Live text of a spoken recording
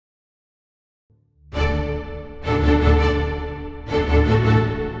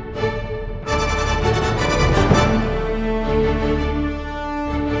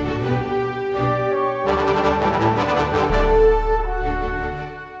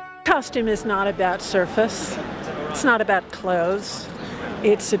costume is not about surface. It's not about clothes.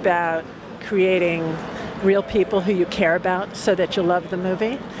 It's about creating real people who you care about so that you love the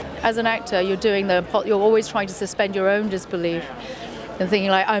movie. As an actor, you're always trying to suspend your own disbelief and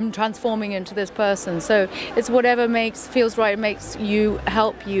thinking like, I'm transforming into this person. So it's whatever feels right,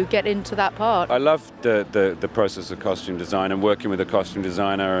 help you get into that part. I love the process of costume design and working with a costume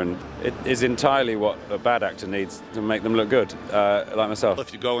designer, and it is entirely what a bad actor needs to make them look good, like myself.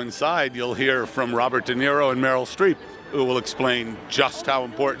 If you go inside, you'll hear from Robert De Niro and Meryl Streep, who will explain just how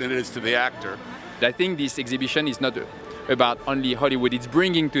important it is to the actor. I think this exhibition is not about only Hollywood, it's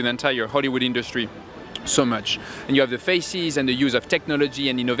bringing to the entire Hollywood industry so much. And you have the faces and the use of technology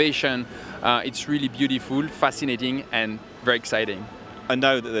and innovation. It's really beautiful, fascinating, and very exciting. I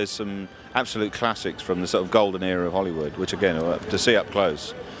know that there's some absolute classics from the sort of golden era of Hollywood, which again, to see up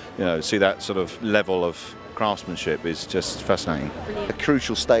close, see that sort of level of craftsmanship is just fascinating. A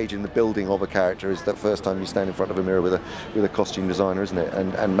crucial stage in the building of a character is that first time you stand in front of a mirror with a costume designer, isn't it?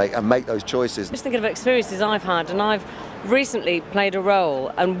 And make those choices. Just thinking of experiences I've had, and I've recently played a role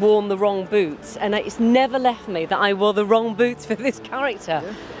and worn the wrong boots, and it's never left me that I wore the wrong boots for this character.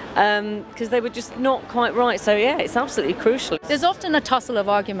 Because they were just not quite right. So yeah, it's absolutely crucial. There's often a tussle of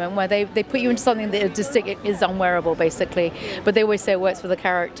argument where they put you into something that is unwearable, basically, but they always say it works for the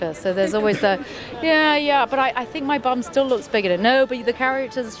character. So there's always the, yeah, but I think my bum still looks bigger. No, but the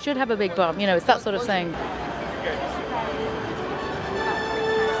characters should have a big bum. It's that sort of thing.